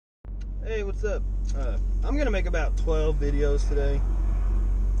Hey, what's up? I'm gonna make about 12 videos today.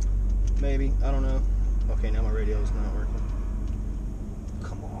 Maybe, I don't know. Okay, now my radio's not working.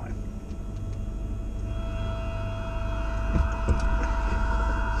 Come on.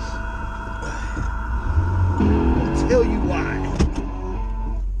 I'll tell you why.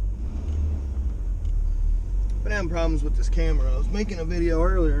 Been having problems with this camera. I was making a video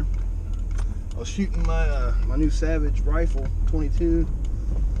earlier. I was shooting my my new Savage rifle 22,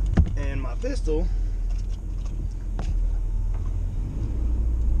 and my pistol,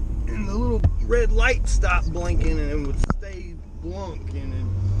 and the little red light stopped blinking, and it would stay blunking and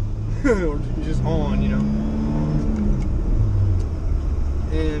or just on, you know.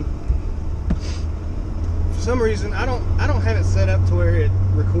 And for some reason, I don't have it set up to where it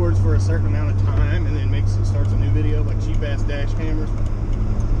records for a certain amount of time and then starts a new video, like cheap ass dash cameras.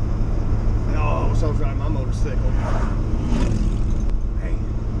 And oh, so I was riding my motorcycle. Hey,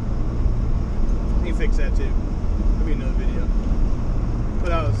 I need to fix that too. That'll be another video.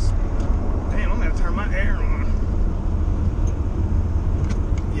 But I was, damn, I'm gonna have to turn my air on.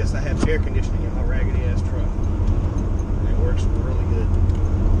 Yes, I have air conditioning in my raggedy ass truck, and it works really good.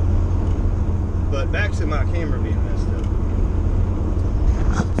 But back to my camera being messed up.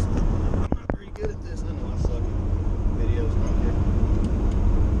 I'm not very good at this. I know I suck at videos and all that.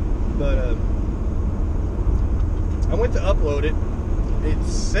 But I went to upload it. It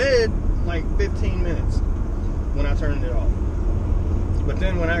said like 15 minutes when I turned it off. But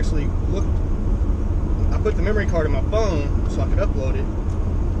then when I actually looked, I put the memory card in my phone so I could upload it.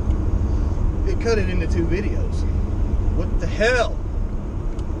 It cut it into 2 videos. What the hell?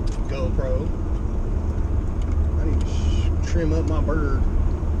 GoPro. I need to trim up my bird a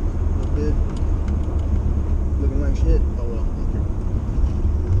little bit. Looking like shit. Oh well. Okay.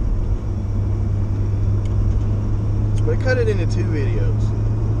 But it cut it into 2 videos.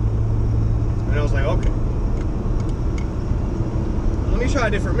 And I was like, okay. Let me try a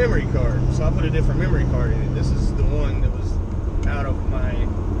different memory card. So I put a different memory card in it. This is the one that was out of my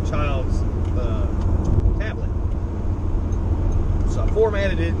child's tablet. So I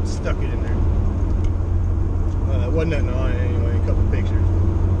formatted it and stuck it in there. Wasn't nothing on it anyway, a couple pictures.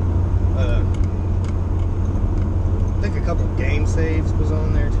 I think a couple game saves was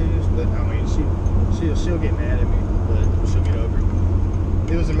on there too, but I mean she'll get mad at me, but she'll get over it.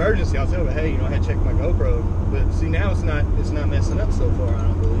 It was an emergency. I'll tell her, hey, you know, I had to check my GoPro, but see now it's not messing up so far. I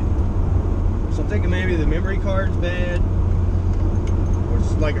don't believe. So I'm thinking maybe the memory card's bad, or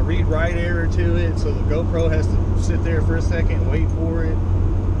it's like a read-write error to it, so the GoPro has to sit there for a second and wait for it.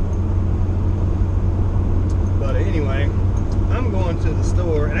 But anyway, I'm going to the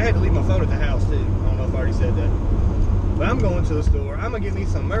store, and I had to leave my phone at the house too. I don't know if I already said that. But I'm going to the store. I'm going to get me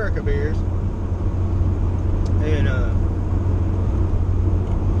some America beers. And, I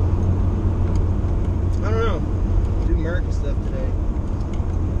don't know. Do America stuff today.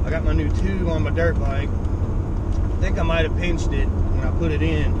 I got my new tube on my dirt bike. I think I might have pinched it when I put it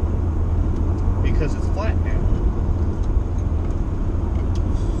in because it's flat now.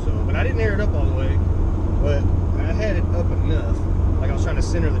 So, but I didn't air it up all the way. But I had it up enough. Like I was trying to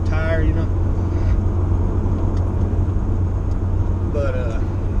center the tire, you know. But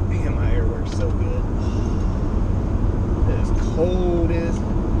man, my air works so good. It is cold as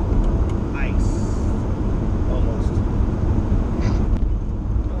ice. Almost.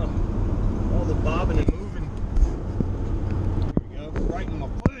 Oh, all the bobbing and moving. Here we go. Right in my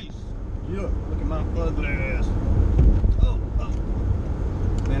face. Yeah, look at my ugly ass. Oh.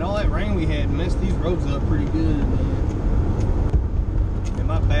 Man, all that rain we had messed these roads up pretty good, man. And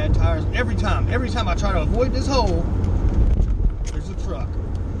my bad tires, every time I try to avoid this hole, there's a truck.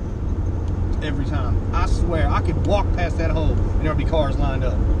 Every time. I swear, I could walk past that hole and there'd be cars lined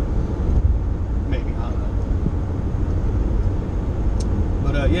up. Maybe, I don't know.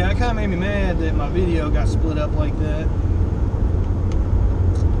 But yeah, it kind of made me mad that my video got split up like that.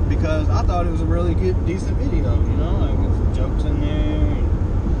 Because I thought it was a really good, decent video, you know? Like, with some jokes in there.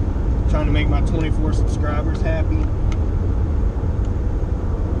 Trying to make my 24 subscribers happy.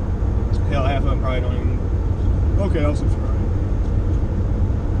 Hell, half of them probably don't even. Okay, I'll subscribe.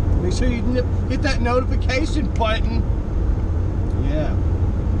 Make sure you hit that notification button. Yeah.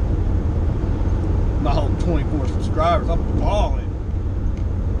 My whole 24 subscribers. I'm balling.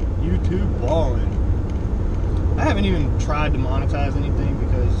 YouTube balling. I haven't even tried to monetize anything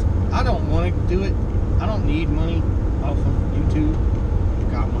because I don't want to do it. I don't need money off of YouTube.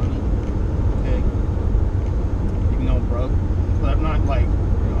 Got money. Even though I'm broke, but I'm not like,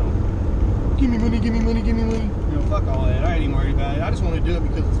 you know, give me money, give me money, give me money. You know, fuck all that. I ain't even worried about it. I just want to do it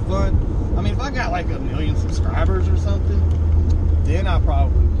because it's fun. I, I mean, if I got like 1 million subscribers or something, then I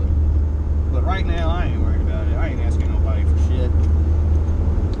probably would. But right now, I ain't worried about it. I ain't asking nobody for shit.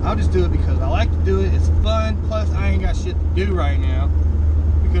 I'll just do it because I like to do it. It's fun. Plus, I ain't got shit to do right now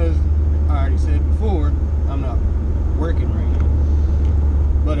because I already said before, I'm not working right now.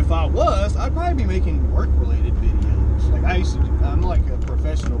 But if I was, I'd probably be making work-related videos. Like I'm like a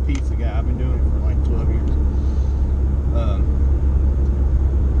professional pizza guy. I've been doing it for like 12 years.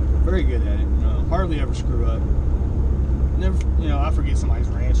 Very good at it. Hardly ever screw up. Never, I forget somebody's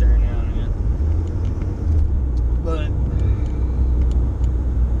ranch every now and then. But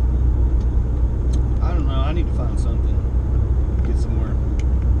I don't know. I need to find something. Get some more.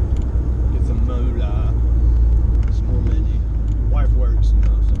 Get some moolah. Some more money. Wife works,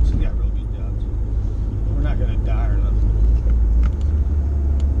 so she's got real good jobs. We're not gonna die or nothing.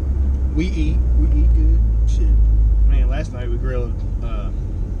 We eat good. Shit. Man, last night we grilled.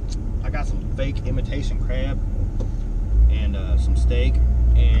 I got some fake imitation crab and some steak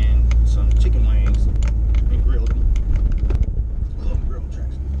and some chicken wings and grilled them. Oh, grill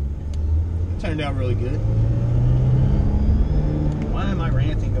tracks. It turned out really good. Why am I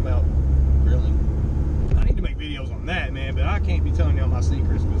ranting about grilling? I need to make videos on that, man, but I can't be telling y'all my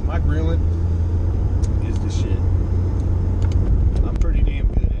secrets because my grilling is the shit. I'm pretty damn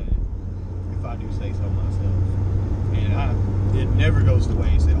good at it, if I do say so myself. And it never goes to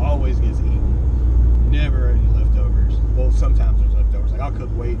waste. It always gets eaten. Never any leftovers. Well, sometimes there's leftovers. Like, I'll cook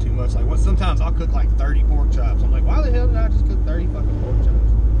way too much. Like, sometimes I'll cook like 30 pork chops. I'm like, why the hell did I just cook 30 fucking pork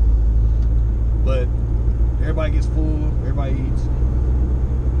chops? But everybody gets full. Everybody eats.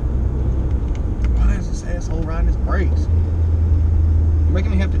 Why is this asshole riding his brakes? You're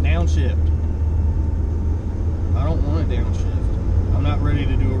making me have to downshift. I don't want to downshift. I'm not ready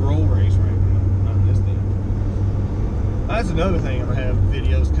to do a roll race right now. Not in this thing. That's another thing. I'm gonna have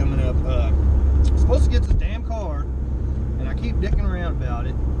videos coming up. I'm supposed to get this damn car, and I keep dicking around about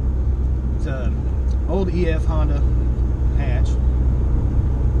it. It's an old EF Honda hatch,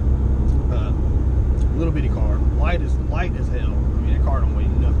 little bitty car, light as hell. I mean, that car don't weigh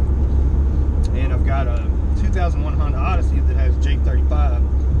nothing. And I've got a 2001 Honda Odyssey that has J35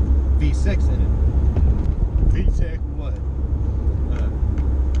 V6 in it. VTEC what?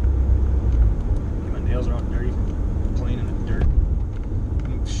 My nails are all dirty. Playing in the dirt,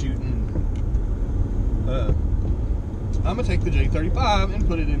 shooting. I'm gonna take the J35 and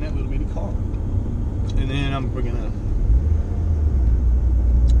put it in that little bitty car, and then I'm gonna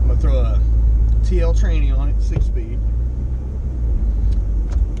throw a TL tranny on it, 6-speed,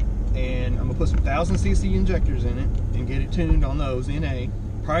 and I'm gonna put some 1000cc injectors in it and get it tuned on those in A.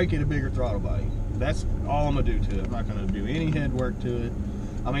 Probably get a bigger throttle body. That's all I'm gonna do to it. I'm not gonna do any head work to it.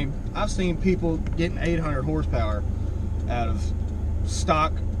 I mean, I've seen people getting 800 horsepower out of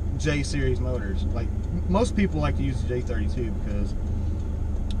stock J series motors. Like, most people like to use the J32 because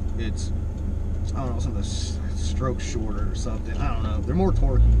it's, I don't know, some of the strokes shorter or something. I don't know. They're more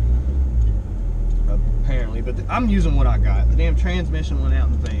torquey, apparently. But I'm using what I got. The damn transmission went out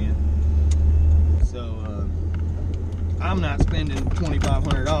in the van, so I'm not spending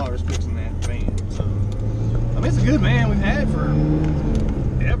 $2,500 fixing that van. So, I mean, it's a good van. We've had it for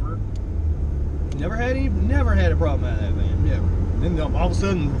ever. Never had a problem out of that van, never. Then all of a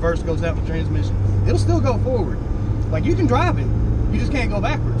sudden, the reverse goes out with transmission. It'll still go forward. Like, you can drive it, you just can't go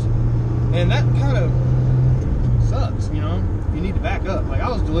backwards. And that kind of sucks, you know? You need to back up. Like, I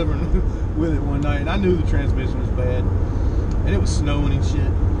was delivering with it one night, and I knew the transmission was bad. And it was snowing and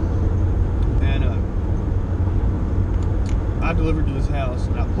shit. And I delivered to this house,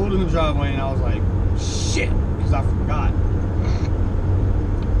 and I pulled in the driveway, and I was like, shit, because I forgot.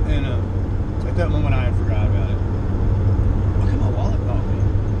 And at that moment, I had forgot about it. Look at my wallet caught me.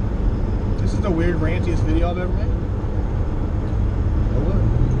 This is the weird, rantiest video I've ever made. Oh, what?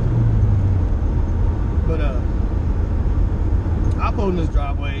 But, I pulled in this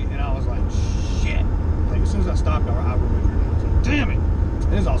driveway, and I was like, shit. Like, as soon as I stopped, I remembered it. I was like, damn it.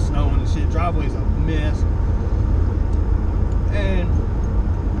 And it's all snowing and shit. Driveway's a mess. And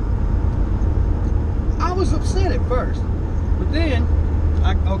I was upset at first. But then,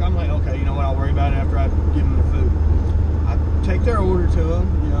 I'm like, okay, you know what, I'll worry about it after I give them the food. I take their order to them,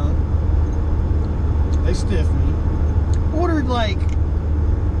 you know. They stiff me. Ordered like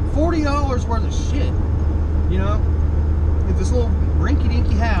 $40 worth of shit, you know. At this little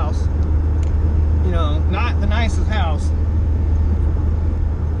rinky-dinky house, you know, not the nicest house.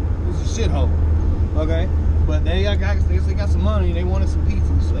 It was a shithole, okay? But they got some money, they wanted some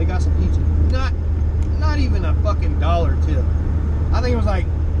pizza, so they got some pizza. Not even a fucking dollar tip. I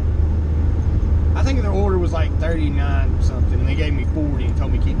think their order was like 39 or something, and they gave me 40 and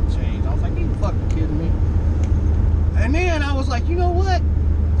told me keep the change. I was like, you fucking kidding me? And then I was like, you know what?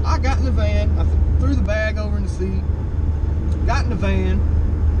 I got in the van, seat, got in the van,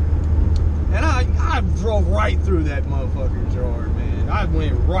 and I drove right through that motherfucker's yard, man. I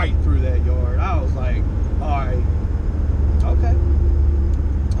went right through that yard. I was like, alright, okay,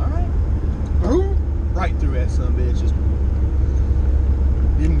 alright. Right through that son of a bitch. Just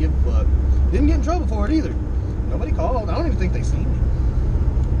didn't give a fuck. Didn't get in trouble for it either. Nobody called. I don't even think they seen me.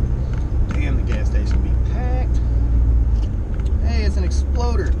 Damn, the gas station be packed. Hey, it's an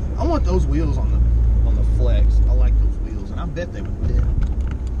exploder. I want those wheels on the Flex. I like those wheels, and I bet they would fit.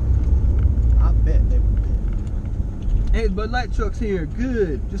 I bet they would fit. Hey, Bud Light truck's here.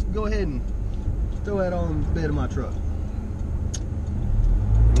 Good. Just go ahead and throw that on the bed of my truck.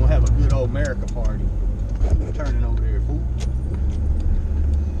 And we'll have a good old America party. Turning over there, fool.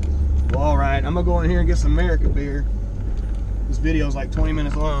 Well, alright, I'm gonna go in here and get some America beer. This video's like 20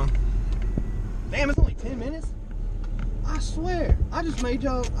 minutes long. Damn, it's only 10 minutes? I swear, I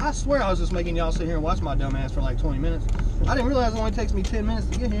swear I was just making y'all sit here and watch my dumb ass for like 20 minutes. I didn't realize it only takes me 10 minutes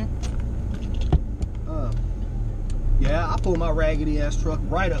to get here. Yeah, I pulled my raggedy ass truck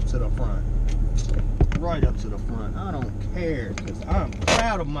right up to the front. Right up to the front. I don't care, because I'm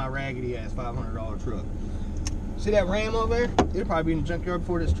proud of my raggedy ass $500 truck. See that Ram over there? It'll probably be in the junkyard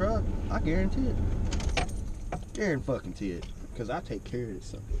before this truck. I guarantee it. Guarantee it. Because I take care of this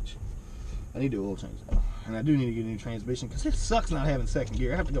son of a bitch. I need to do oil change though. And I do need to get a new transmission because it sucks not having second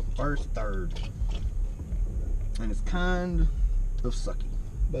gear. I have to go first, third. And it's kind of sucky.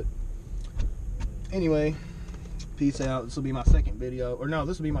 But anyway, peace out. This will be my second video. Or no,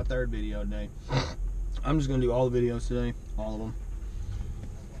 this will be my third video today. I'm just going to do all the videos today. All of them.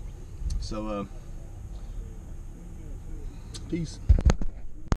 So, peace.